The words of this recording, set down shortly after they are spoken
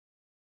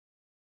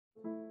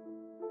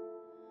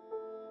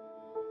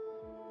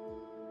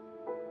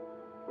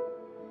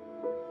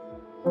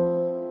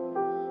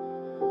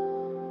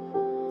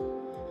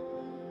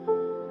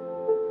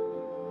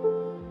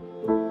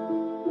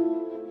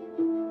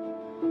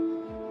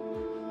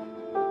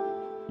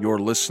You're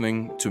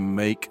listening to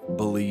Make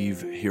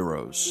Believe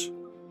Heroes,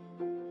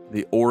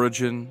 the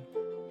origin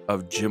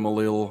of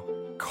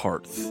Jimalil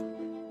Karth,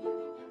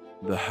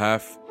 the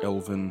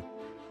half-elven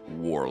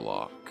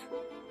warlock.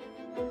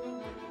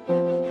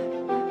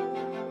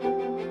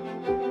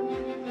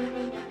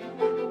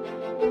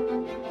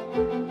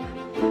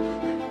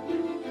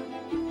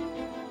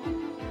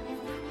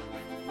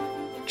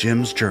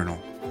 Jim's Journal,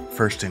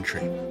 first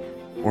entry.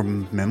 Or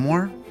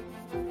memoir?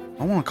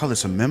 I want to call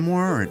this a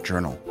memoir or a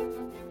journal.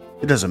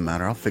 It doesn't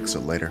matter, I'll fix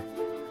it later.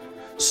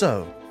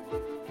 So,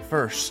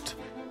 first,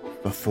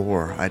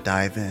 before I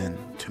dive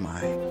into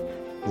my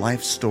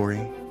life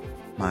story,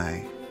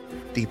 my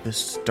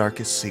deepest,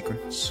 darkest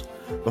secrets,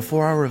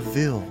 before I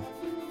reveal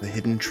the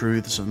hidden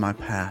truths of my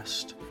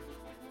past,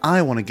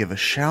 I want to give a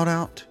shout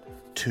out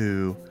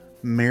to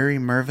Mary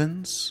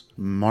Mervin's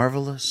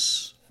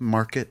marvelous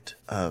market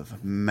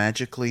of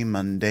magically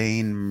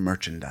mundane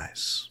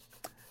merchandise.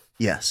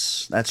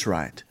 Yes, that's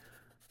right.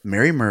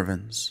 Mary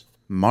Mervin's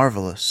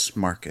marvelous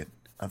market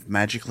of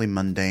magically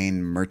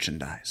mundane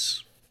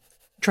merchandise.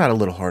 Tried a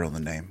little hard on the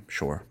name,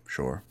 sure.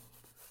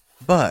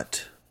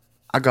 But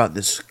I got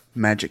this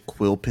magic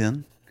quill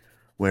pen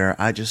where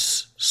I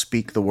just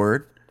speak the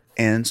word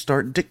and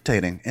start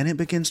dictating, and it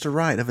begins to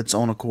write of its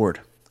own accord.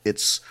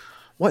 It's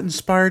what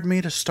inspired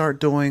me to start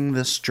doing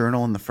this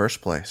journal in the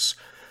first place,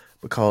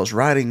 because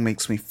writing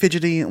makes me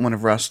fidgety, and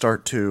whenever I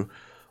start to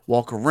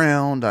walk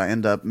around, I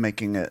end up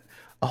making it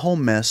a whole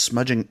mess,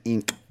 smudging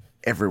ink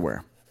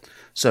everywhere.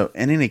 So,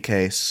 in any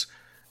case,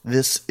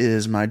 this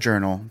is my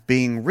journal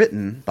being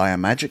written by a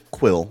magic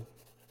quill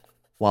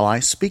while I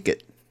speak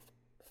it.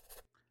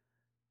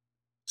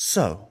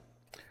 So,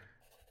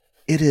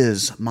 it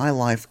is my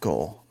life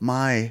goal,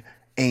 my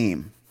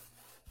aim,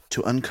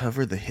 to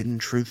uncover the hidden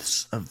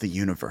truths of the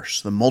universe,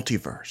 the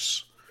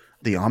multiverse,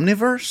 the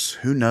omniverse.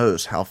 Who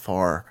knows how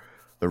far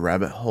the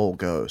rabbit hole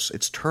goes?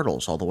 It's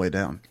turtles all the way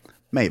down.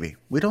 Maybe.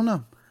 We don't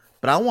know.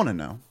 But I want to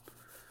know.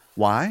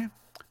 Why?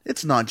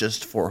 It's not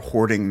just for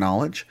hoarding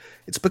knowledge.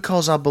 It's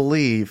because I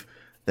believe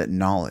that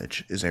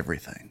knowledge is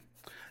everything.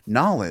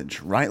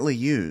 Knowledge, rightly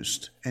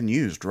used and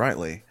used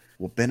rightly,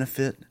 will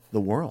benefit the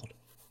world.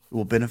 It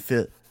will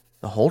benefit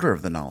the holder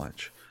of the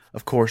knowledge.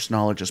 Of course,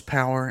 knowledge is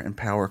power, and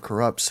power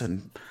corrupts,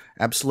 and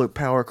absolute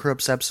power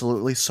corrupts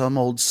absolutely. Some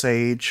old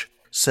sage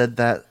said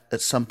that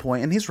at some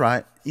point, and he's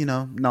right.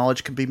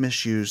 Knowledge can be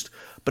misused,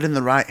 but in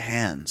the right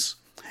hands,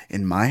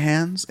 in my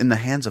hands, in the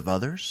hands of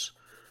others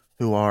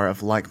who are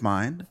of like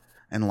mind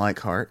and like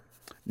heart,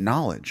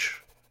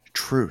 knowledge,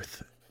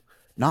 truth,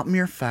 not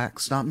mere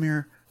facts, not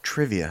mere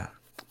trivia,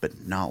 but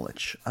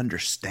knowledge,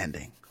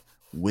 understanding,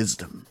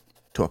 wisdom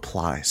to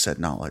apply said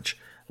knowledge,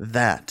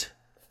 that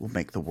will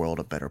make the world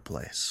a better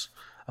place,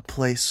 a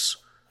place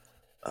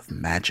of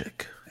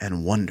magic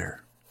and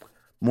wonder,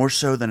 more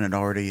so than it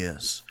already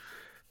is.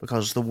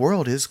 Because the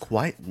world is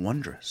quite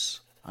wondrous,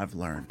 I've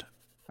learned.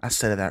 I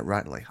said that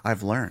rightly.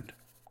 I've learned.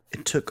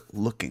 It took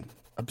looking,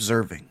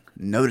 observing,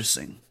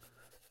 noticing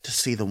to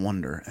see the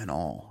wonder and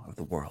awe of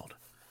the world.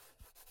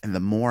 And the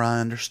more I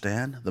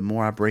understand, the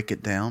more I break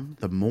it down,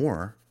 the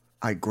more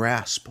I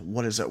grasp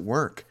what is at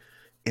work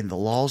in the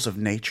laws of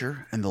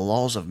nature and the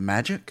laws of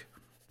magic,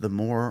 the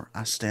more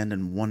I stand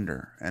in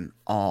wonder and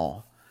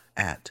awe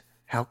at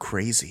how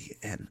crazy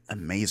and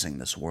amazing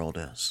this world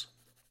is.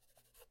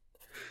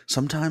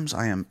 Sometimes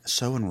I am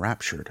so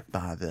enraptured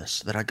by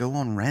this that I go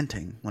on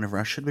ranting whenever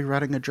I should be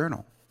writing a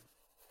journal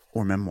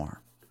or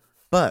memoir.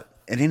 But,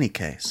 in any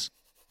case,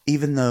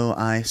 even though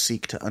I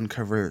seek to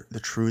uncover the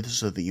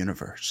truths of the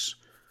universe,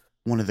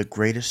 one of the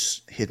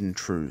greatest hidden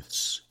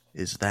truths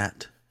is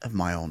that of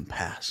my own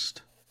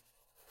past.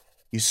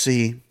 You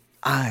see,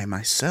 I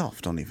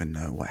myself don't even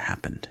know what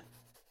happened.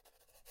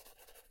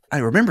 I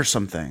remember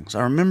some things.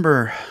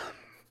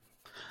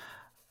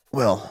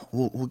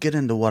 We'll get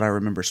into what I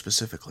remember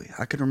specifically.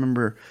 I can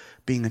remember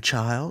being a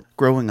child,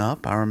 growing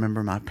up. I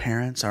remember my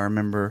parents. I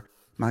remember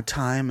my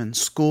time in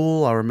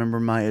school. I remember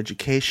my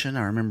education.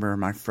 I remember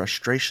my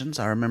frustrations.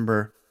 I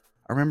remember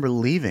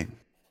leaving.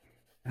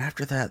 And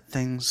after that,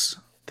 things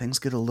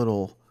get a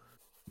little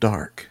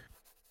dark.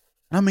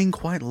 And I mean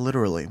quite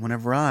literally.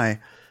 Whenever I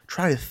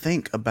try to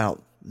think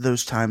about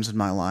those times in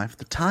my life,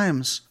 the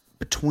times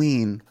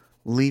between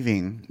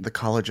leaving the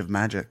College of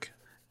Magic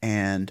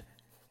and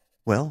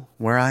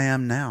where I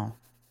am now.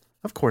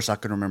 Of course, I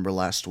can remember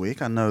last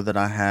week. I know that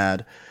I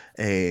had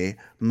a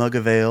mug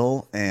of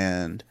ale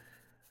and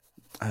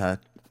a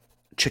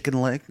chicken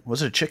leg.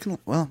 Was it a chicken?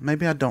 Well,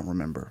 maybe I don't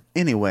remember.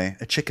 Anyway,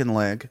 a chicken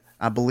leg.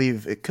 I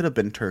believe it could have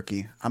been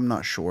turkey. I'm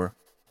not sure.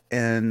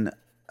 And,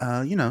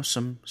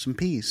 some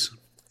peas.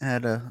 I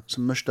had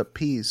some mushed up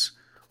peas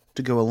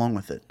to go along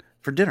with it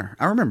for dinner.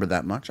 I remember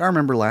that much. I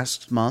remember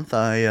last month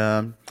I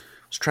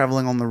was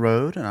traveling on the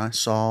road and I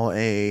saw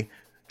a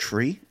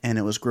tree, and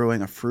it was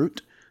growing a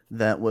fruit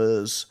that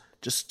was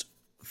just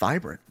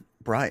vibrant,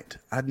 bright.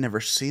 I'd never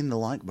seen the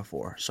like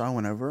before. So I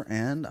went over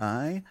and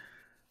I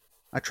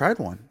tried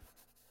one.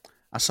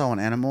 I saw an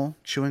animal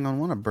chewing on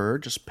one, a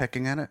bird just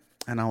pecking at it,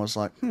 and I was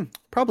like,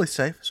 probably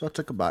safe. So I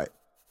took a bite.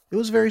 It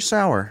was very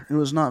sour. It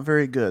was not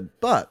very good,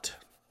 but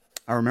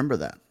I remember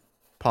that,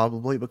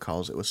 probably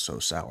because it was so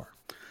sour.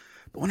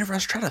 But whenever I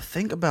was trying to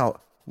think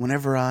about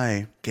whenever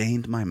I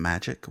gained my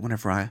magic,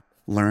 whenever I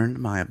learned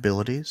my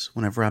abilities,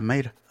 whenever I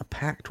made a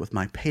pact with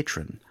my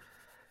patron,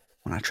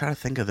 when I try to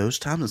think of those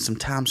times and some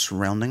times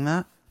surrounding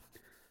that,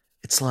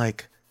 it's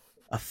like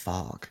a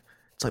fog.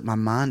 It's like my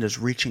mind is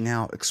reaching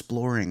out,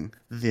 exploring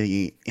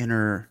the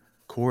inner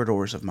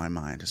corridors of my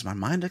mind. Is my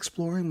mind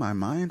exploring my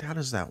mind? How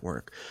does that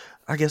work?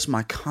 I guess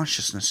my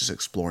consciousness is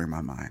exploring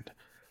my mind.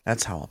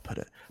 That's how I'll put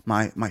it.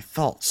 My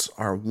thoughts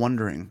are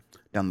wandering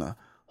down the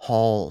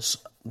halls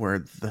where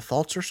the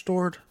thoughts are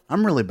stored.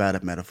 I'm really bad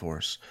at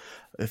metaphors.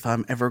 If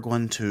I'm ever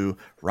going to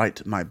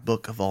write my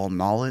book of all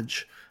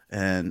knowledge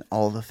and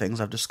all the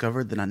things I've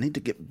discovered, then I need to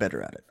get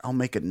better at it. I'll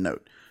make a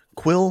note.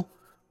 Quill,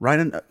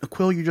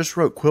 Quill, you just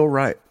wrote. Quill,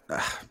 write.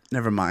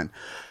 Never mind.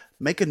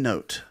 Make a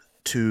note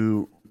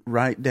to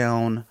write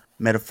down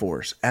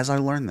metaphors as I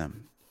learn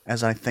them,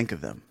 as I think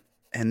of them,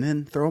 and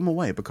then throw them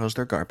away because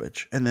they're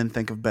garbage, and then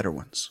think of better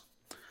ones.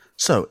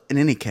 So, in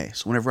any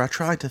case, whenever I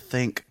try to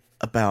think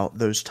about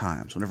those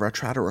times, whenever I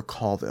try to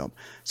recall them,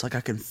 it's like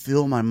I can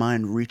feel my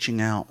mind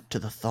reaching out to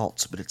the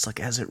thoughts, but it's like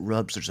as it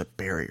rubs, there's a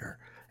barrier.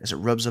 As it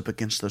rubs up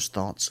against those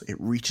thoughts, it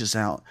reaches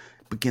out,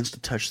 begins to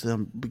touch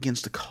them,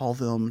 begins to call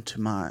them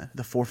to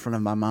the forefront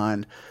of my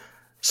mind.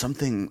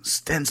 Something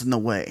stands in the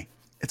way.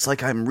 It's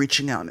like I'm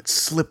reaching out and it's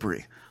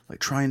slippery, like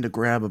trying to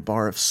grab a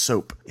bar of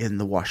soap in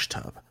the wash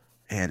tub.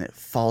 And it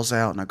falls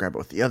out, and I grab it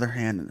with the other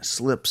hand, and it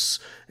slips,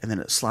 and then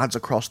it slides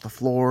across the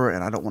floor,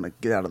 and I don't want to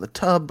get out of the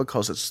tub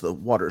because the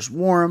water's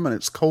warm and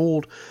it's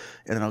cold,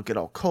 and then I'll get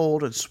all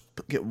cold and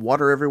get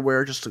water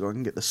everywhere just to go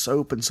and get the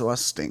soap, and so I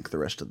stink the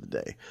rest of the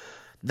day.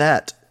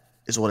 That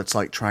is what it's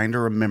like trying to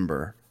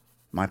remember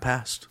my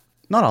past.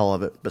 Not all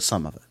of it, but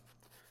some of it.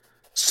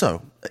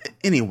 So,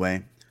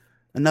 anyway,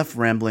 enough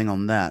rambling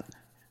on that.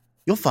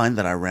 You'll find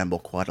that I ramble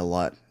quite a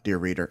lot, dear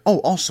reader. Oh,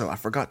 also, I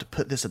forgot to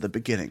put this at the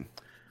beginning.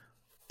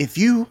 If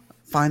you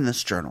find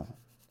this journal,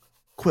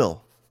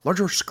 Quill,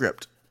 larger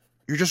script.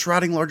 You're just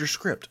writing larger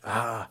script.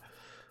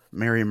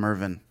 Mary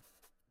Mervin.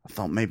 I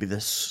thought maybe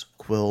this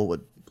Quill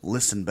would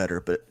listen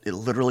better, but it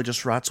literally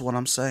just writes what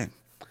I'm saying.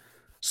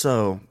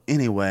 So,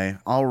 anyway,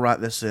 I'll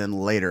write this in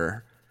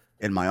later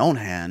in my own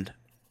hand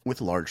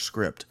with large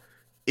script.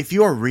 If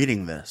you are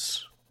reading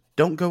this,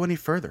 don't go any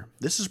further.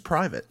 This is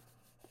private.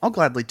 I'll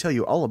gladly tell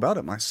you all about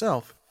it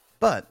myself,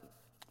 but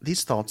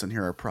these thoughts in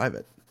here are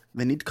private.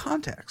 They need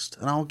context,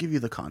 and I'll give you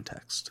the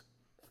context.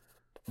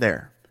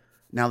 There.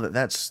 Now that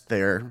that's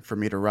there for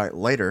me to write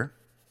later,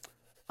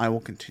 I will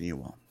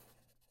continue on.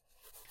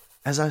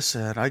 As I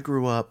said, I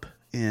grew up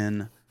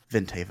in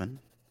Venthaven,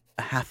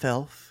 a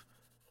half-elf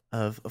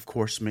of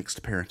course,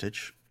 mixed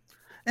parentage.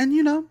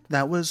 And,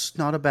 that was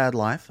not a bad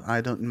life.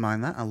 I don't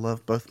mind that. I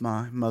love both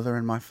my mother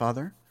and my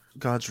father.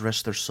 God's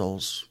rest their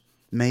souls.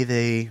 May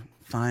they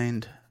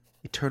find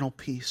eternal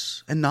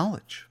peace and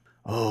knowledge.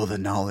 Oh, the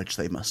knowledge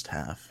they must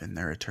have in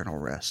their eternal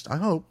rest, I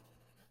hope.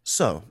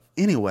 So,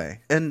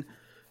 anyway, and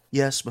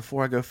yes,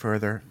 before I go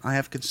further, I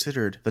have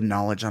considered the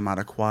knowledge I might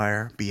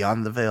acquire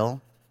beyond the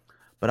veil,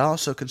 but I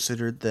also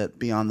considered that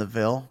beyond the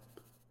veil,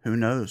 who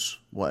knows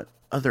what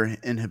other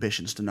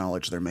inhibitions to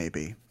knowledge there may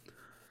be.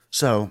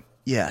 So,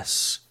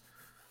 yes,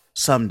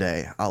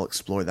 someday I'll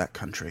explore that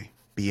country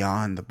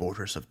beyond the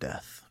borders of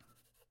death.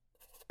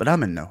 But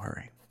I'm in no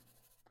hurry.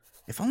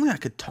 If only I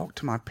could talk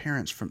to my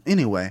parents from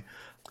anyway.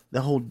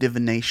 The whole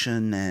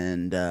divination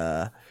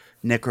and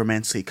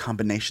necromancy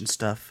combination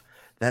stuff,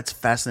 that's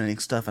fascinating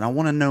stuff, and I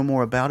want to know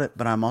more about it,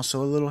 but I'm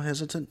also a little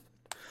hesitant,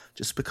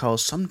 just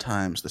because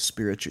sometimes the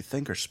spirits you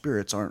think are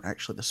spirits aren't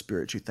actually the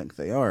spirits you think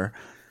they are,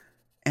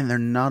 and they're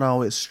not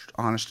always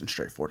honest and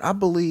straightforward.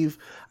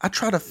 I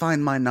try to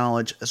find my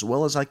knowledge as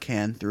well as I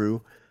can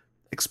through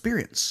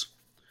experience,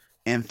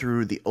 and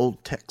through the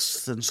old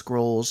texts and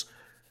scrolls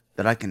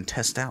that I can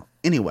test out.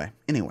 Anyway,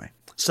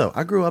 so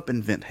I grew up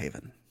in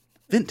Venthaven.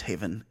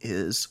 Venthaven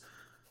is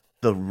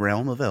the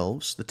realm of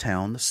elves, the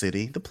town, the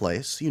city, the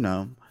place,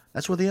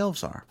 that's where the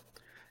elves are.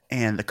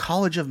 And the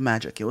College of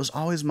Magic. It was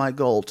always my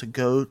goal to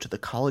go to the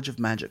College of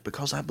Magic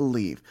because I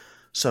believe.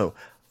 So,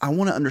 I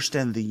want to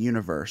understand the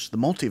universe, the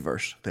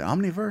multiverse, the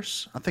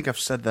omniverse. I think I've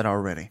said that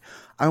already.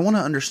 I want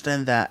to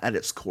understand that at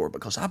its core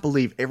because I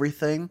believe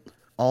everything,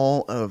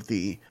 all of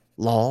the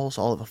laws,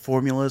 all of the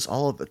formulas,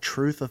 all of the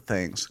truth of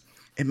things,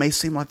 it may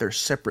seem like they're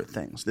separate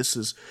things. This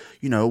is,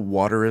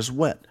 water is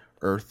wet.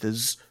 Earth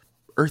is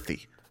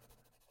earthy.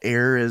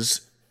 Air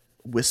is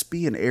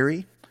wispy and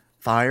airy.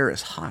 Fire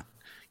is hot.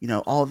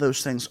 All of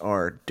those things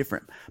are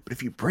different. But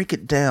if you break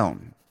it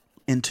down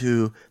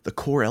into the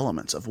core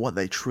elements of what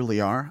they truly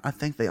are, I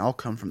think they all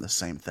come from the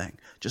same thing.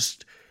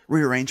 Just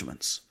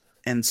rearrangements.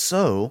 And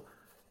so,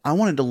 I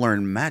wanted to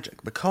learn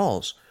magic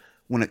because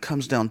when it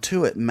comes down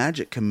to it,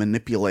 magic can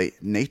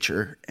manipulate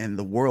nature and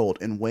the world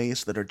in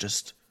ways that are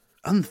just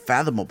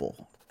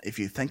unfathomable if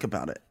you think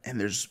about it. And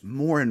there's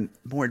more and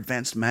more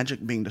advanced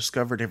magic being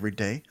discovered every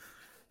day,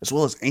 as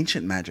well as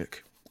ancient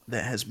magic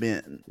that has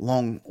been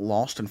long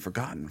lost and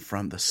forgotten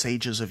from the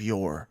sages of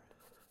yore.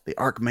 the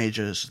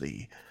archmages,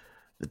 the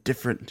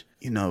different,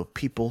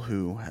 people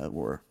who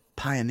were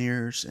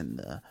pioneers in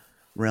the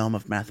realm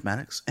of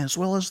mathematics, as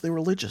well as the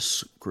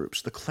religious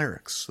groups, the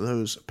clerics,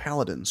 those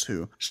paladins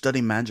who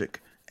study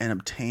magic and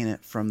obtain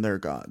it from their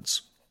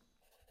gods.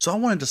 So I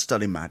wanted to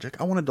study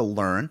magic. I wanted to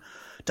learn,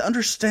 to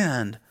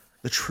understand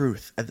the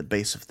truth at the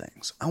base of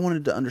things. I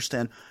wanted to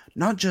understand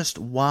not just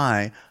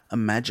why a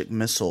magic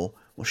missile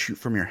will shoot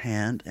from your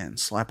hand and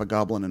slap a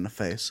goblin in the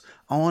face.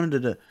 I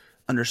wanted to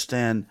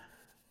understand,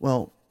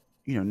 well,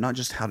 not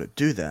just how to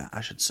do that,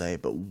 I should say,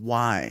 but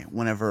why,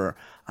 whenever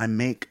I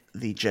make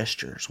the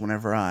gestures,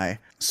 whenever I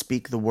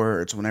speak the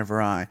words, whenever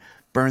I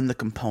burn the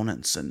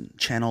components and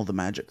channel the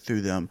magic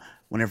through them,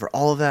 whenever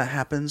all of that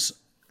happens,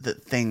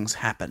 that things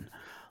happen.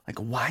 Like,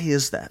 why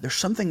is that? There's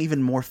something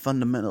even more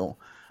fundamental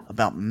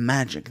about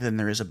magic than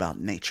there is about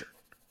nature.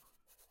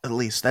 At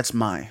least that's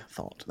my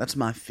thought. That's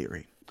my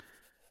theory.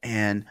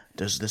 And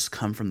does this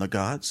come from the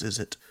gods? Is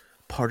it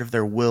part of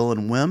their will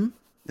and whim?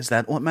 Is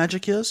that what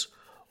magic is?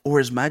 Or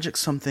is magic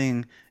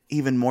something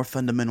even more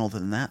fundamental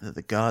than that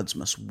the gods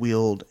must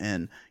wield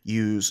and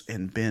use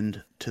and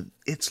bend to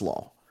its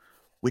law?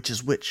 Which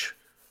is which?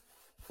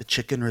 The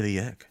chicken or the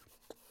egg?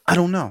 I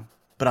don't know,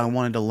 but I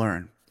wanted to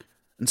learn.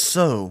 And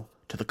so,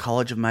 to the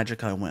College of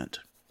Magic I went.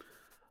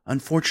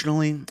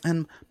 Unfortunately,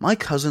 and my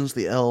cousins,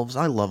 the elves,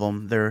 I love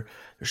them. There's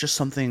just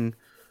something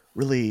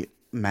really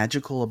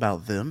magical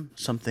about them,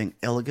 something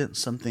elegant,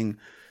 something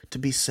to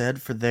be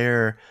said for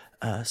their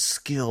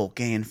skill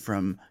gained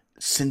from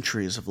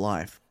centuries of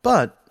life.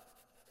 But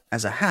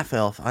as a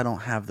half-elf, I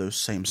don't have those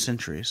same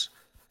centuries.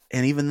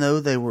 And even though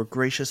they were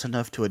gracious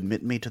enough to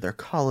admit me to their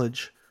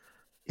college,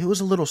 it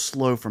was a little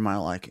slow for my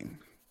liking.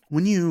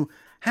 When you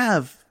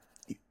have,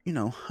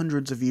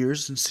 hundreds of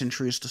years and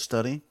centuries to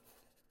study,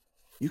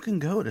 you can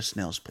go at a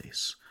snail's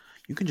pace.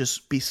 You can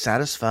just be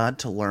satisfied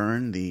to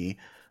learn the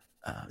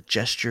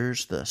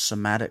gestures, the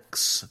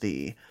somatics,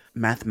 the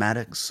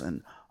mathematics,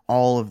 and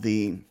all of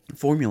the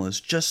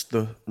formulas. Just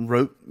the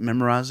rote,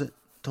 memorize it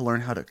to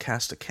learn how to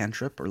cast a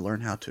cantrip or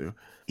learn how to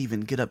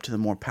even get up to the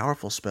more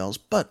powerful spells.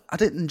 But I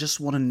didn't just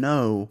want to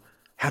know,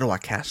 how do I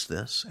cast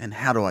this and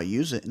how do I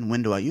use it and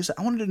when do I use it?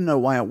 I wanted to know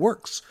why it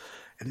works.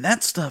 And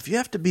that stuff, you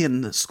have to be in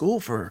the school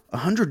for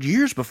 100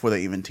 years before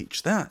they even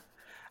teach that.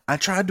 I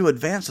tried to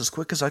advance as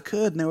quick as I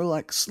could, and they were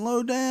like,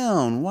 slow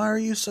down. Why are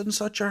you in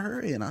such a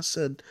hurry? And I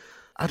said,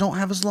 I don't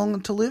have as long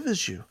to live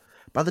as you.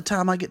 By the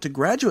time I get to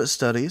graduate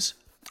studies,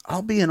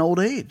 I'll be in old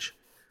age.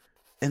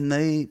 And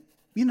they,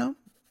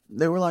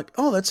 they were like,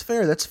 oh, that's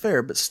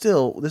fair. But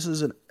still, this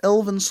is an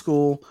elven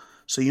school,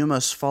 so you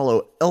must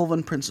follow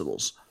elven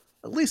principles,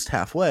 at least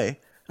halfway.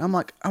 And I'm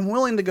like, I'm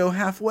willing to go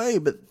halfway,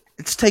 but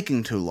it's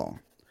taking too long.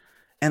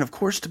 And of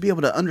course, to be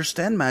able to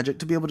understand magic,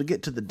 to be able to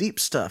get to the deep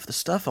stuff, the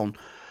stuff on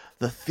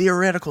the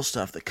theoretical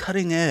stuff, the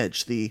cutting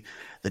edge, the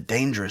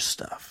dangerous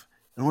stuff,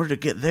 in order to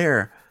get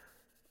there,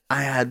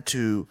 I had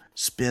to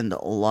spend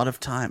a lot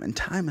of time, and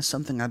time is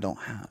something I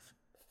don't have.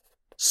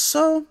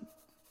 So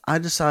I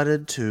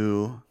decided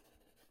to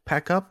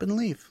pack up and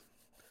leave.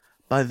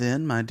 By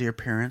then, my dear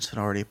parents had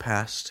already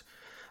passed.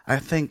 I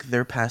think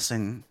their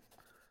passing,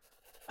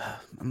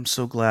 I'm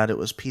so glad it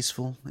was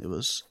peaceful. It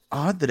was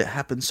odd that it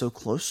happened so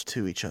close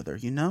to each other,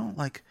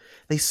 Like,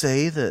 they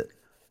say that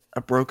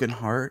a broken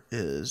heart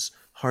is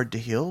hard to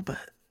heal,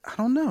 but I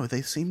don't know.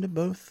 They seemed to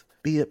both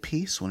be at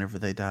peace whenever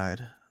they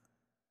died.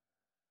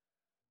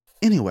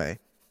 Anyway,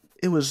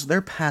 it was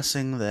their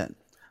passing that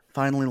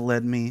finally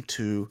led me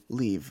to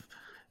leave.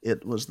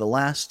 It was the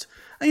last,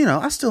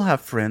 I still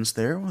have friends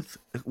there.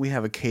 We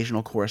have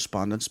occasional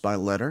correspondence by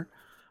letter,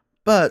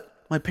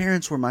 but my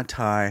parents were my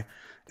tie,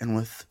 and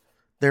with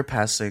their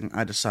passing,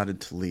 I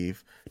decided to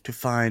leave to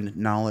find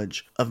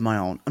knowledge of my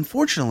own.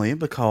 Unfortunately,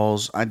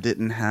 because I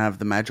didn't have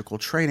the magical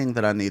training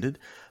that I needed,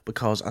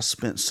 because I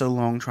spent so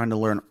long trying to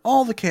learn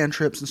all the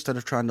cantrips instead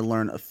of trying to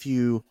learn a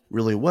few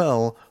really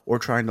well, or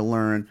trying to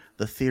learn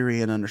the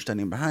theory and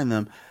understanding behind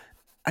them,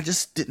 I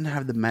just didn't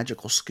have the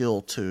magical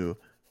skill to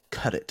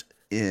cut it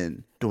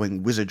in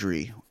doing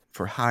wizardry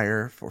for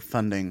hire, for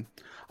funding.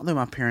 Although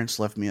my parents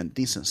left me a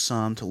decent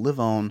sum to live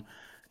on,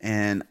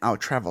 and I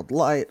traveled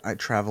light,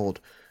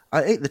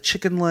 I ate the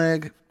chicken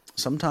leg.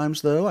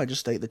 Sometimes, though, I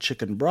just ate the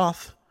chicken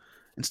broth.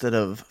 Instead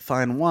of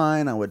fine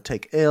wine, I would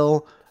take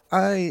ale.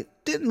 I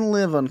didn't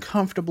live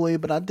uncomfortably,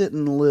 but I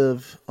didn't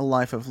live a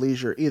life of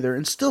leisure either,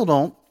 and still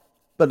don't.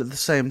 But at the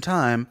same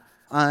time,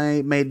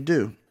 I made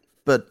do.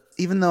 But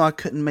even though I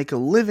couldn't make a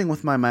living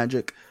with my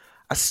magic,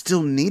 I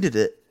still needed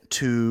it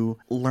to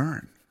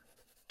learn,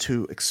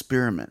 to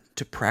experiment,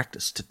 to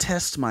practice, to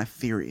test my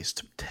theories,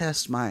 to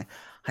test my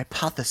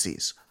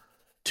hypotheses,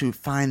 to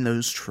find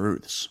those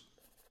truths.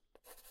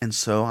 And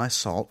so I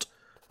sought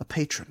a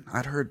patron.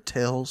 I'd heard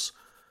tales.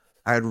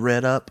 I had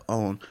read up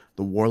on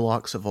the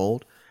warlocks of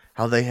old,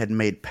 how they had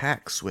made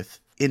pacts with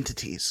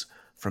entities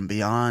from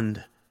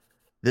beyond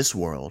this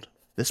world,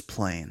 this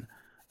plane,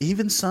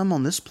 even some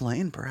on this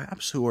plane,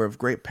 perhaps, who were of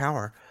great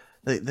power.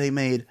 They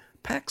made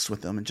pacts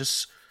with them, and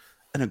just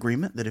an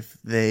agreement that if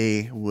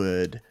they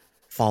would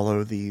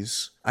follow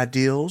these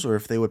ideals, or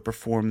if they would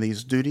perform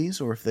these duties,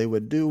 or if they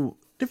would do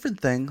different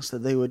things,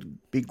 that they would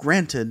be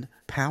granted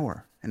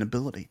power and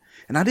ability.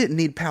 And I didn't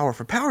need power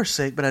for power's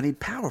sake, but I need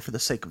power for the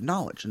sake of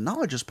knowledge. And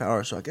knowledge is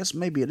power, so I guess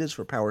maybe it is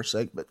for power's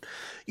sake, but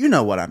you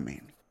know what I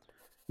mean.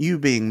 You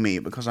being me,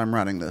 because I'm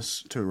writing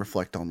this to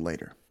reflect on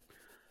later.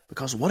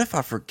 Because what if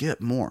I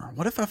forget more?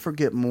 What if I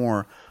forget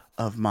more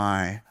of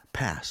my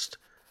past?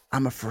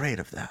 I'm afraid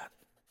of that.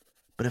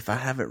 But if I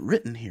have it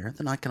written here,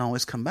 then I can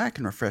always come back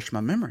and refresh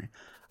my memory.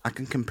 I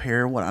can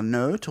compare what I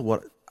know to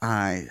what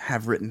I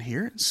have written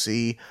here and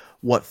see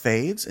what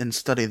fades and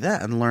study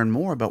that and learn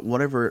more about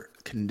whatever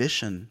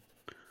condition,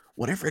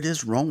 whatever it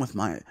is wrong with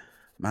my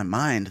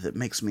mind that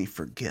makes me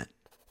forget.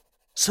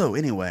 So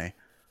anyway,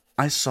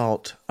 I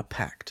sought a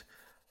pact.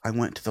 I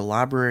went to the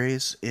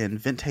libraries in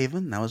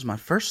Venthaven. That was my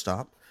first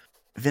stop.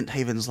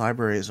 Venthaven's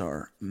libraries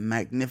are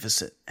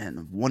magnificent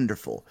and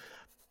wonderful,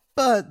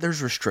 but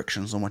there's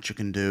restrictions on what you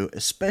can do,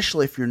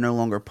 especially if you're no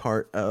longer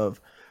part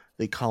of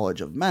the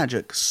College of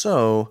Magic,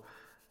 so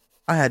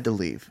I had to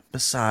leave.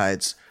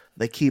 Besides,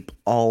 they keep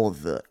all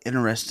of the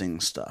interesting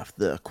stuff,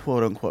 the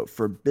quote-unquote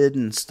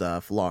forbidden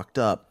stuff, locked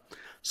up,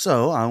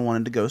 so I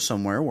wanted to go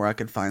somewhere where I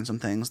could find some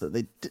things that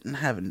they didn't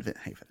have in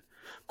Venthaven.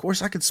 Of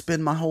course, I could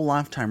spend my whole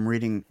lifetime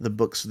reading the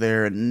books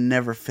there and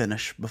never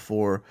finish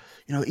before,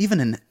 even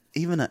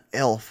an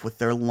elf with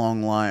their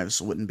long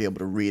lives wouldn't be able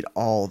to read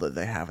all that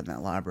they have in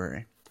that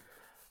library.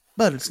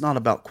 But it's not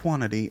about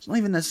quantity. It's not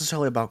even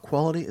necessarily about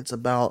quality. It's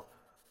about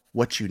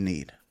what you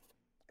need.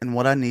 And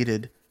what I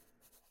needed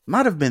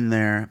might have been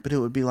there, but it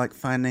would be like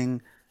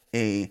finding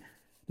a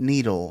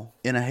needle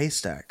in a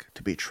haystack,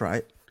 to be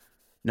trite.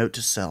 Note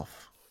to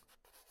self.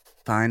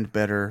 Find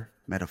better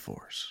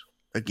metaphors.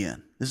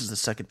 Again, this is the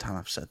second time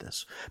I've said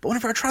this. But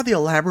whenever I try the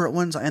elaborate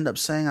ones, I end up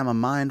saying I'm a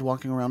mind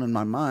walking around in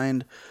my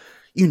mind.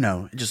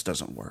 It just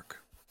doesn't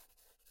work.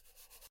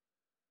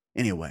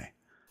 Anyway,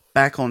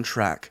 back on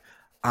track.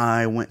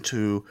 I went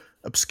to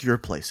obscure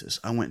places.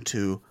 I went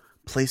to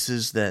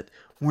places that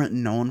weren't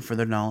known for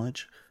their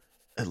knowledge,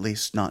 at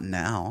least not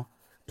now.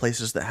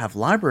 Places that have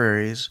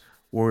libraries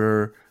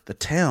where the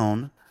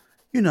town,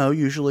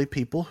 usually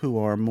people who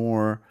are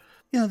more,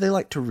 they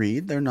like to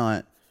read. They're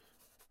not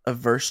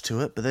averse to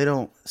it, but they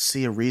don't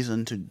see a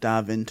reason to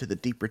dive into the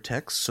deeper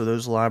text. So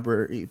those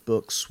library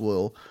books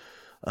will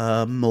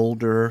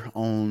molder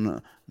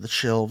on the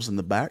shelves in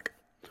the back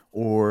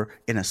or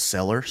in a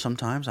cellar.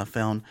 Sometimes I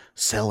found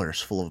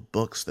cellars full of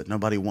books that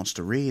nobody wants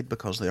to read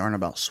because they aren't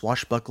about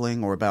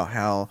swashbuckling or about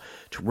how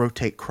to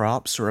rotate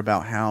crops or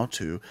about how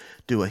to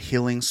do a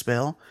healing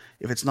spell.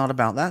 If it's not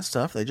about that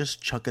stuff, they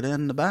just chuck it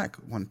in the back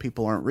when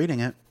people aren't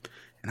reading it.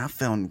 And I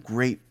found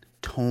great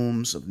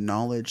tomes of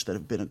knowledge that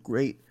have been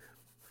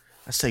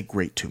I say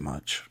great too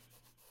much.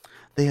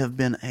 They have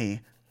been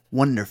a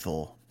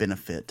wonderful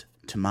benefit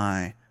to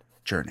my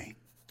journey.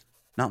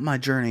 Not my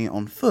journey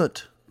on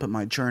foot, but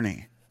my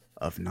journey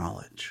of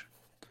knowledge.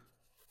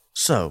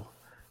 So,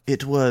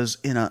 it was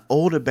in an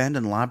old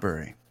abandoned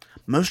library.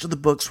 Most of the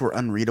books were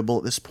unreadable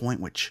at this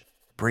point, which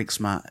breaks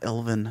my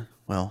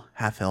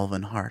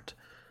half-elven heart.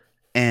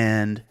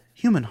 And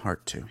human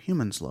heart, too.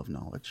 Humans love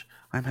knowledge.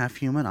 I'm half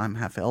human, I'm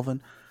half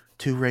elven.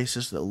 Two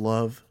races that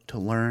love to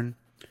learn.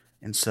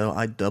 And so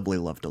I doubly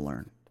love to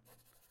learn.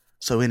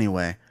 So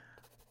anyway,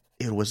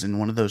 it was in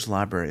one of those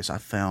libraries I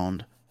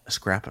found a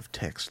scrap of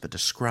text that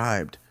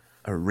described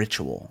a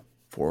ritual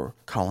for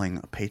calling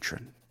a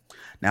patron.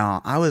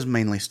 Now, I was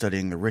mainly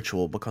studying the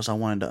ritual because I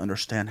wanted to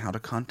understand how to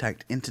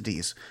contact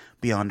entities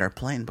beyond our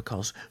plane,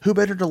 because who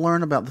better to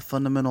learn about the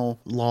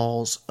fundamental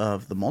laws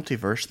of the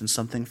multiverse than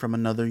something from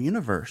another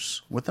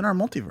universe within our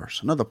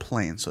multiverse, another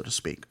plane, so to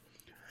speak.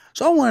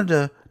 So I wanted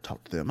to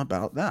talk to them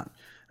about that.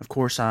 Of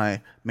course,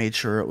 I made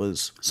sure it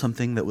was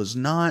something that was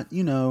not,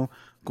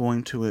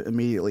 going to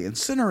immediately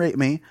incinerate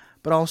me,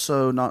 but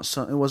also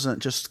it wasn't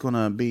just going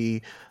to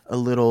be a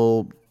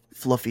little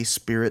fluffy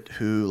spirit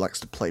who likes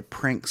to play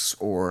pranks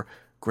or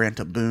grant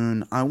a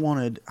boon. I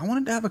wanted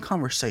to have a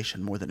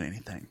conversation more than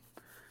anything.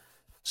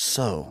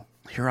 So,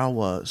 here I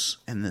was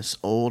in this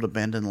old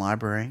abandoned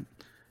library,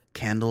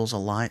 candles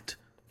alight.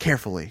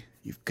 Carefully,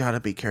 you've got to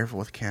be careful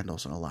with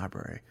candles in a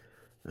library.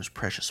 There's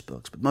precious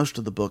books, but most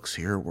of the books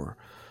here were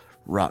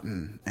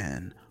rotten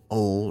and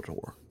old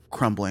or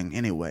crumbling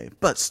anyway,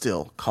 but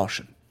still,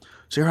 caution.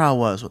 So here I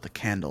was with a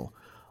candle,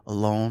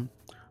 alone,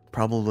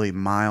 probably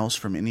miles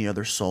from any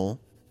other soul,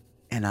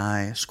 and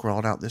I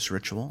scrawled out this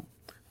ritual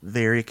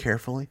very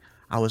carefully.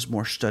 I was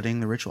more studying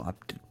the ritual. I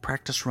did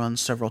practice runs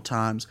several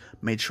times,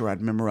 made sure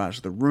I'd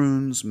memorized the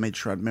runes, made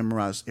sure I'd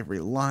memorized every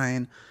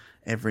line,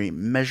 every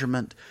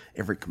measurement,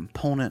 every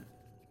component,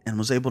 and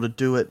was able to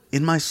do it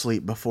in my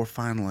sleep before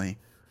finally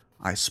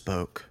I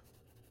spoke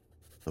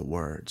the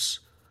words.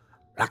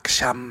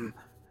 Raksham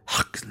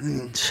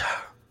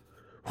Haknincha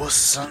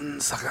Husan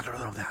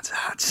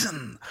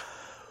Sakarodachin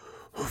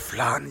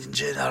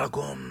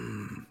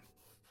Uflanjidalgum.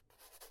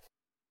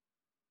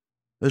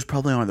 Those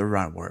probably aren't the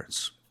right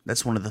words.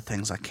 That's one of the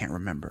things I can't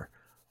remember.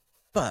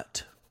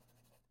 But,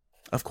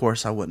 of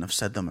course, I wouldn't have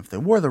said them if they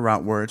were the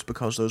right words,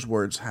 because those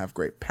words have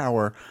great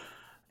power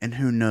And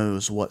who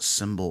knows what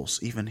symbols,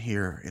 even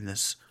here in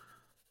this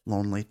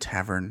lonely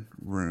tavern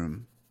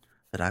room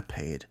that I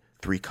paid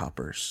 3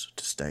 coppers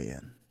to stay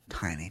in.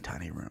 Tiny,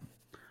 tiny room.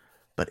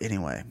 But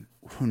anyway,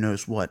 who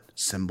knows what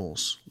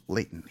symbols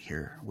latent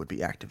here would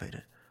be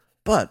activated.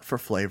 But for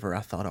flavor,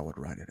 I thought I would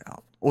write it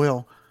out.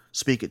 Well,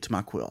 speak it to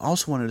my quill. I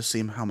also wanted to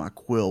see how my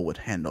quill would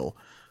handle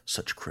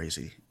such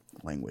crazy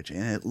language.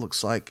 And it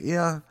looks like,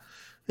 yeah,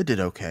 it did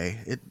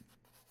okay.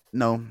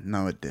 No,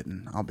 it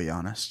didn't. I'll be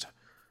honest.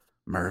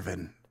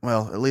 Mervin.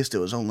 Well, at least it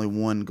was only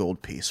 1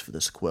 gold piece for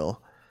this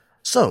quill.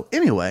 So,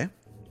 anyway,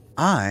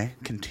 I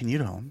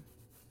continued on,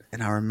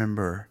 and I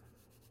remember...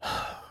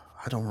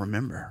 I don't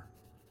remember.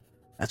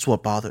 That's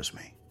what bothers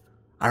me.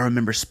 I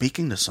remember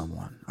speaking to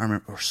someone.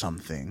 Or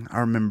something. I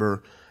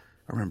remember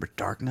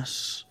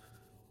darkness.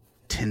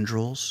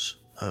 Tendrils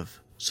of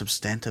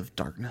substantive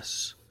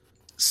darkness.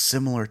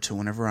 Similar to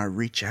whenever I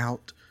reach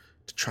out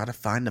to try to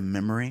find a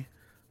memory.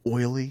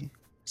 Oily,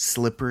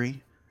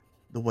 slippery.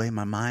 The way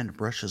my mind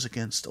brushes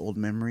against old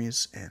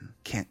memories and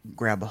can't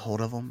grab a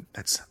hold of them.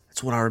 That's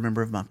what I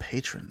remember of my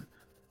patron.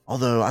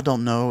 Although I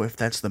don't know if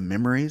that's the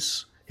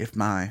memories. If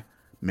my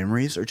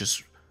memories are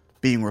just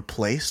being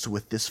replaced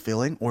with this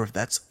feeling, or if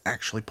that's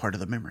actually part of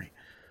the memory.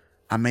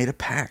 I made a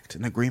pact,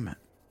 an agreement.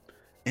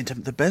 And to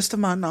the best of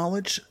my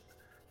knowledge,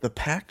 the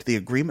pact, the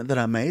agreement that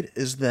I made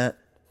is that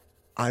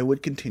I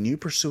would continue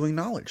pursuing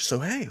knowledge. So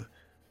hey,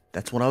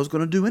 that's what I was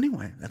going to do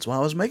anyway. That's why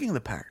I was making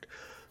the pact.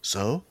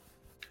 So,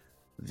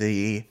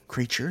 the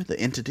creature, the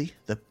entity,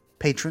 the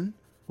patron,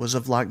 was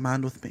of like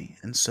mind with me.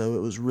 And so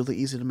it was really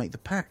easy to make the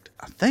pact,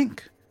 I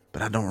think.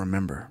 But I don't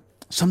remember.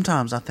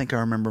 Sometimes I think I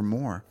remember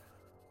more.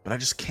 But I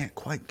just can't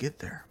quite get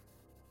there.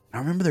 I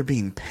remember there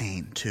being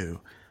pain, too.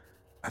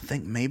 I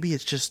think maybe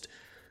it's just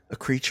a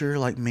creature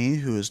like me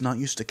who is not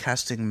used to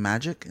casting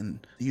magic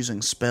and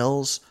using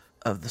spells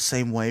of the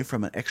same way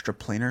from an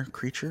extraplanar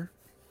creature.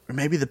 Or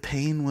maybe the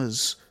pain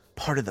was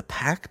part of the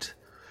pact.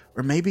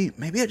 Or maybe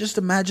I just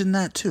imagined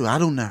that, too. I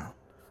don't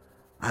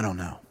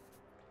know.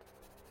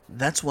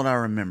 That's what I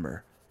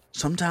remember.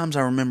 Sometimes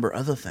I remember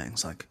other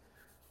things, like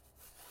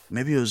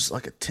maybe it was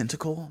like a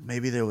tentacle.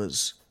 Maybe there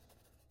was...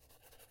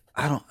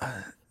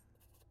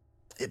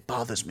 it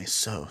bothers me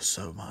so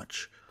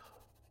much.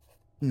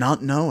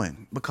 Not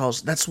knowing,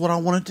 because that's what I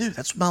want to do.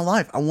 That's my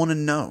life. I want to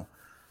know.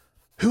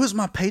 Who is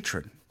my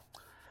patron?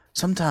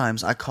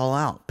 Sometimes I call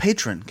out,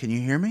 "Patron, can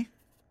you hear me?"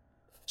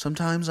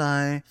 Sometimes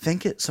I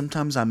think it.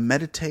 Sometimes I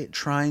meditate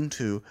trying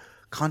to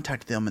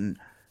contact them, and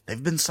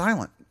they've been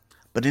silent.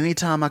 But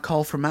anytime I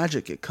call for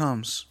magic, it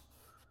comes.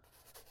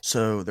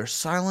 So they're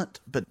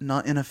silent, but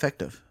not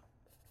ineffective.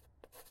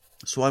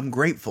 So I'm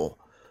grateful,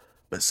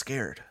 but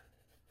scared.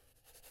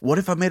 What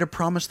if I made a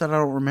promise that I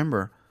don't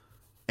remember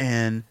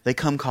and they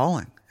come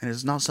calling and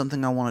it's not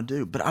something I want to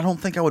do? But I don't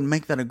think I would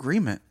make that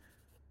agreement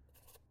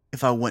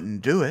if I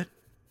wouldn't do it.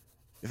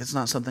 If it's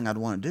not something I'd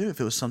want to do, if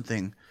it was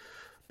something...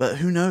 But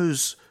who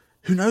knows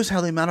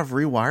how they might have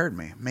rewired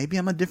me. Maybe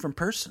I'm a different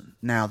person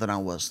now than I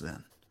was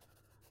then.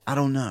 I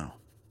don't know.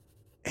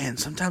 And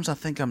sometimes I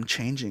think I'm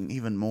changing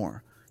even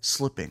more,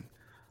 slipping.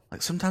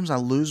 Like sometimes I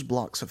lose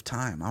blocks of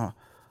time.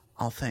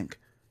 I'll think,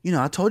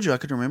 I told you I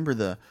could remember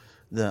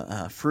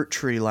the fruit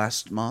tree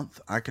last month.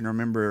 I can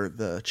remember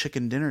the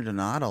chicken dinner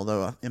tonight,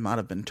 although it might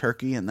have been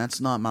turkey, and that's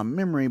not my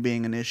memory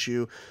being an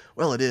issue.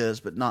 Well, it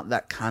is, but not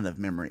that kind of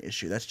memory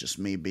issue. That's just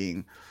me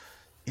being,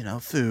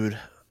 food.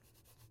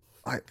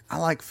 I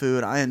like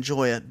food. I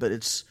enjoy it, but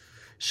it's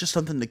just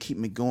something to keep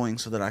me going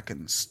so that I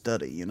can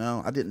study,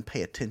 I didn't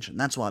pay attention.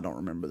 That's why I don't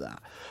remember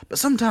that. But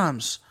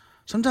sometimes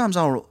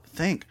I'll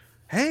think,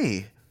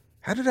 hey,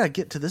 how did I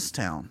get to this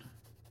town?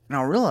 And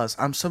I'll realize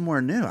I'm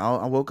somewhere new.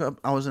 I woke up,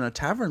 I was in a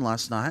tavern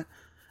last night,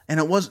 and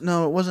it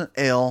wasn't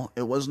ale.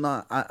 It was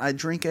not, I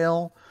drink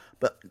ale,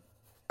 but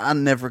I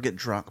never get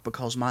drunk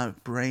because my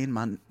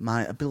brain,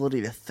 my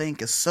ability to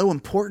think is so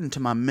important to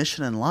my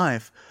mission in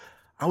life.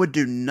 I would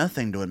do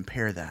nothing to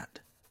impair that.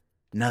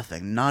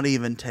 Nothing. Not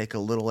even take a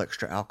little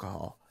extra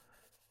alcohol.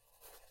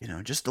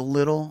 Just a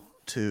little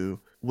to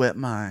wet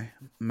my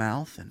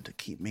mouth and to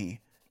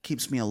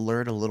keeps me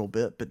alert a little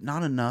bit, but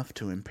not enough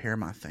to impair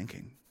my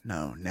thinking.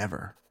 No,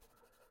 never.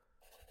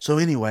 So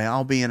anyway,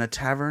 I'll be in a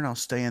tavern. I'll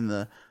stay in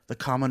the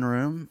common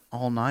room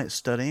all night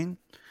studying.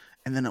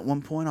 And then at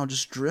one point I'll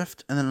just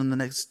drift. And then on the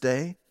next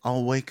day,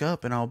 I'll wake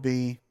up and I'll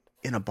be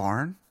in a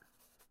barn,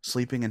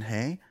 sleeping in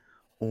hay.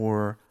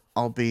 Or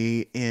I'll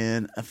be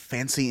in a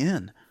fancy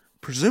inn,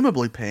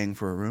 presumably paying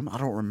for a room. I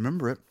don't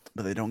remember it,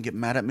 but they don't get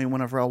mad at me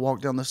whenever I walk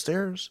down the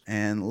stairs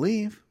and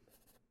leave.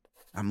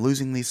 I'm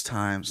losing these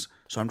times,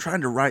 so I'm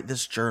trying to write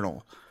this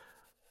journal.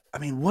 I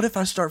mean, what if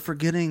I start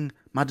forgetting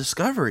my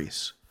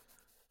discoveries?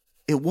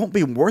 It won't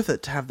be worth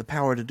it to have the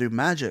power to do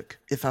magic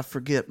if I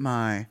forget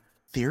my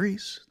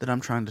theories that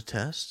I'm trying to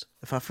test,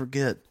 if I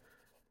forget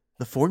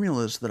the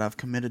formulas that I've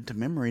committed to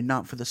memory,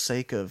 not for the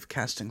sake of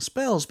casting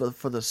spells, but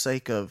for the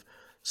sake of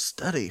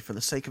study, for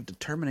the sake of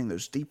determining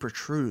those deeper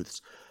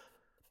truths,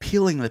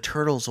 peeling the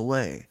turtles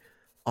away,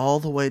 all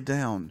the way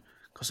down,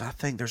 because I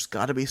think there's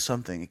got to be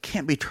something. It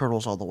can't be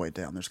turtles all the way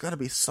down. There's got to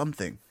be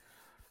something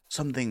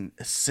something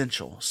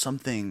essential,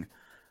 something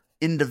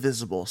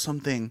indivisible,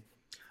 something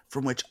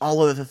from which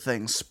all other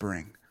things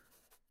spring.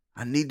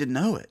 I need to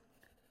know it.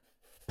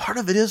 Part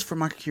of it is for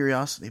my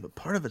curiosity, but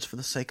part of it's for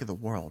the sake of the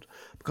world.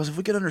 Because if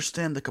we can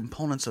understand the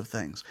components of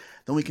things,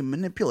 then we can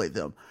manipulate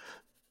them.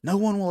 No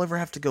one will ever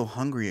have to go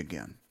hungry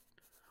again.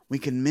 We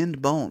can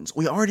mend bones.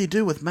 We already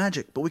do with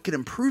magic, but we can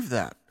improve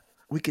that.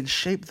 We can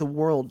shape the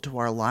world to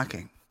our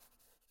liking.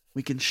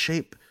 We can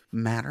shape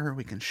matter.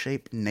 We can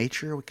shape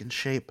nature. We can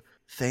shape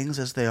things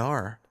as they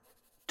are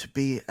to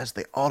be as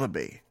they ought to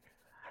be.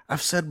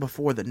 I've said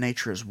before that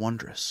nature is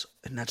wondrous,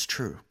 and that's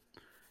true.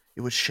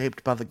 It was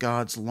shaped by the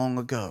gods long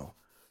ago.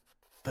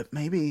 But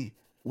maybe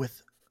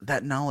with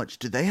that knowledge,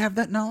 do they have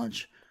that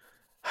knowledge?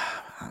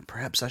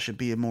 Perhaps I should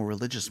be a more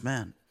religious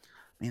man.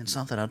 I mean, it's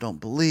not that I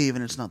don't believe,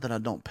 and it's not that I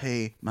don't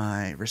pay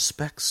my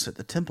respects at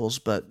the temples,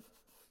 but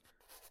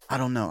I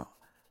don't know.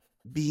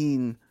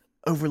 Being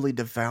overly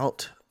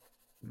devout,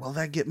 will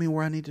that get me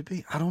where I need to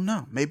be? I don't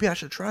know. Maybe I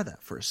should try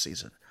that for a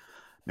season.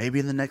 Maybe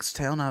in the next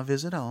town I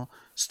visit, I'll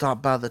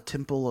stop by the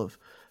temple of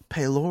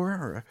Pelor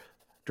or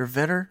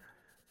Dervetter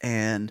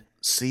and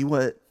see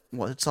what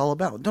it's all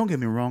about. Don't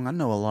get me wrong, I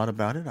know a lot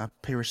about it. I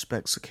pay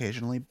respects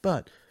occasionally,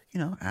 but,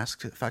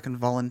 ask if I can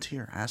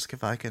volunteer. Ask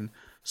if I can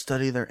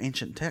study their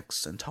ancient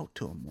texts and talk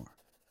to them more.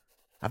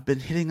 I've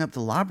been hitting up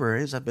the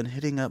libraries. I've been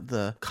hitting up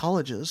the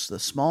colleges, the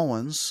small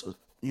ones.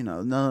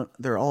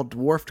 They're all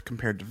dwarfed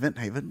compared to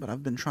Venthaven, but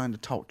I've been trying to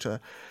talk to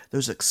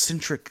those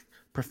eccentric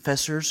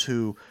professors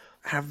who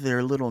have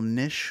their little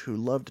niche, who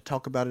love to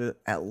talk about it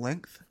at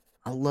length.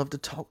 I love to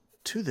talk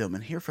to them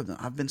and hear from them.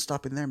 I've been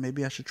stopping there.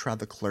 Maybe I should try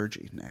the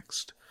clergy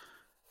next.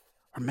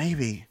 Or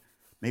maybe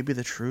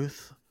the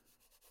truth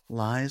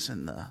lies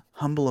in the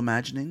humble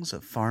imaginings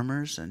of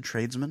farmers and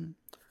tradesmen.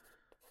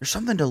 There's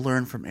something to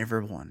learn from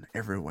everyone,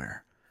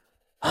 everywhere.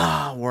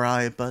 Were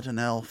I but an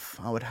elf,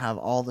 I would have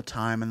all the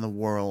time in the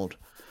world.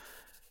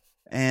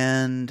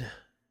 And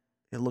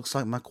it looks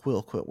like my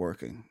quill quit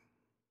working.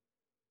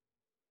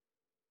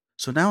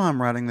 So now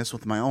I'm writing this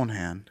with my own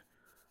hand.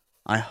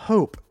 I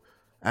hope,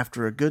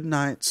 after a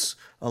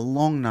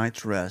long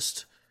night's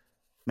rest,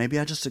 maybe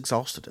I just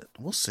exhausted it.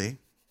 We'll see.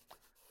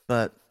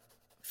 But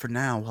for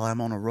now, while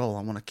I'm on a roll,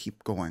 I want to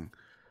keep going.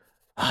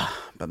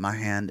 But my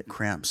hand, it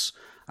cramps.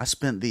 I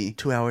spent the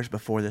 2 hours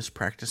before this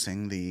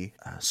practicing the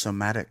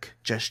somatic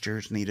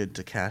gestures needed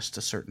to cast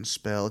a certain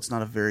spell. It's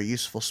not a very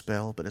useful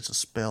spell, but it's a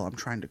spell I'm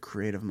trying to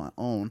create of my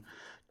own.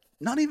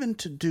 Not even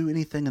to do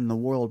anything in the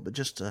world, but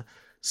just to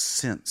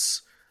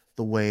sense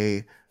the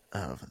way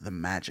of the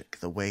magic,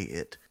 the way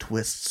it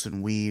twists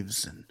and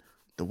weaves, and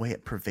the way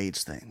it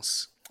pervades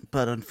things.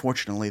 But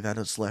unfortunately, that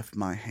has left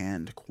my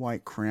hand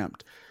quite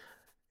cramped,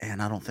 and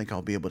I don't think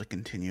I'll be able to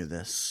continue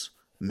this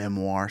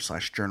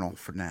memoir/journal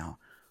for now.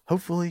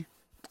 Hopefully,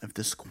 if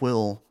this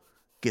quill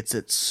gets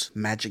its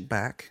magic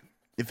back.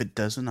 If it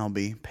doesn't, I'll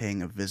be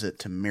paying a visit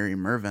to Mary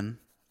Mervyn.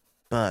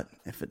 But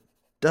if it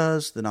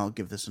does, then I'll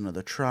give this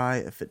another try.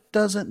 If it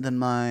doesn't, then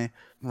my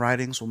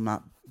writings will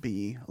not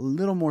be a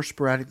little more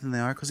sporadic than they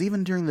are, because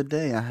even during the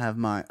day I have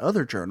my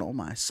other journal,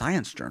 my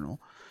science journal,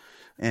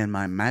 and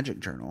my magic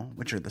journal,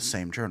 which are the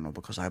same journal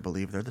because I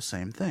believe they're the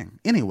same thing.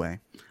 Anyway,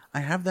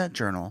 I have that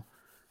journal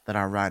that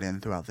I write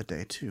in throughout the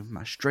day too.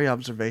 My stray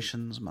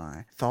observations,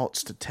 my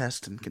thoughts to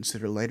test and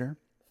consider later,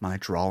 my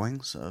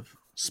drawings of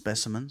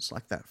specimens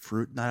like that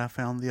fruit that I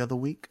found the other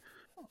week.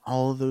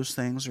 All of those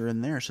things are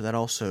in there, so that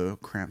also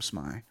cramps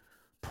my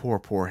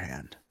poor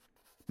hand.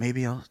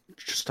 Maybe I'll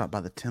just stop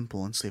by the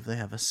temple and see if they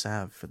have a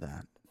salve for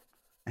that.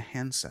 A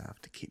hand salve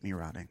to keep me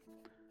writing.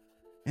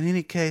 In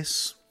any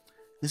case,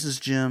 this is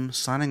Jim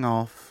signing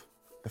off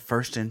the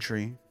first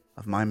entry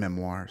of my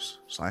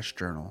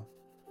memoirs/journal.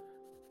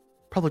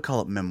 Probably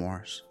call it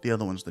memoirs. The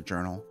other one's the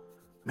journal.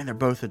 I mean, they're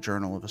both a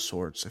journal of a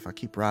sorts if I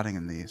keep writing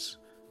in these.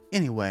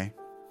 Anyway,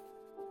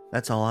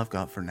 that's all I've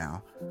got for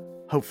now.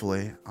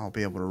 Hopefully, I'll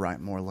be able to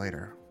write more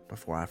later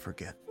before I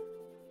forget.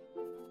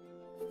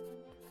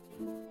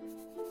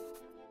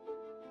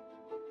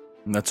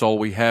 And that's all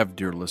we have,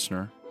 dear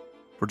listener.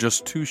 For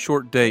just 2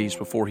 short days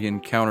before he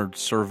encountered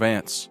Sir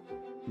Vance,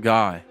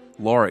 Guy,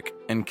 Lorik,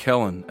 and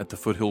Kellen at the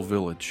Foothill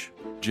Village,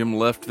 Jim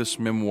left this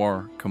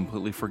memoir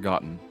completely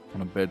forgotten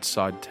on a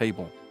bedside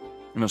table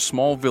in a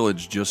small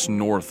village just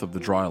north of the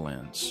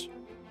Drylands,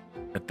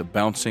 at the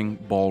Bouncing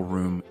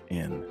Ballroom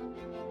Inn.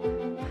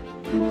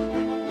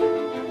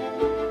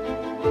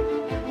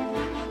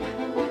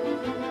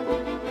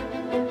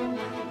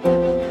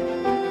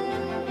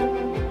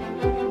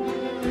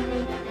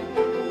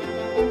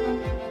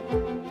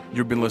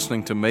 You've been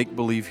listening to Make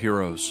Believe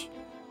Heroes,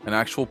 an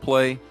actual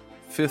play,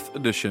 5th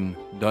edition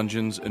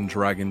Dungeons &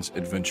 Dragons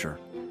adventure.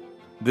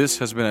 This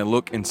has been a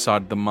look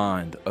inside the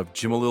mind of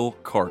Jimalil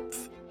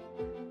Karth.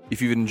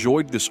 If you've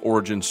enjoyed this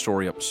origin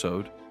story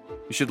episode,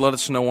 you should let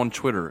us know on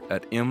Twitter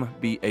at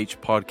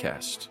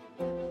MBHPodcast,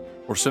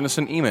 or send us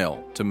an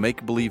email to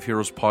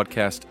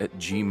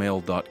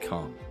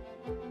makebelieveheroespodcast@gmail.com.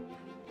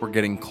 We're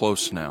getting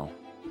close now.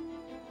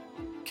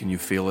 Can you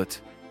feel it?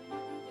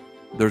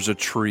 There's a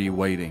tree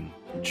waiting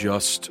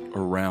just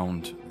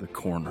around the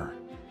corner.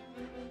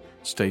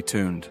 Stay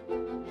tuned.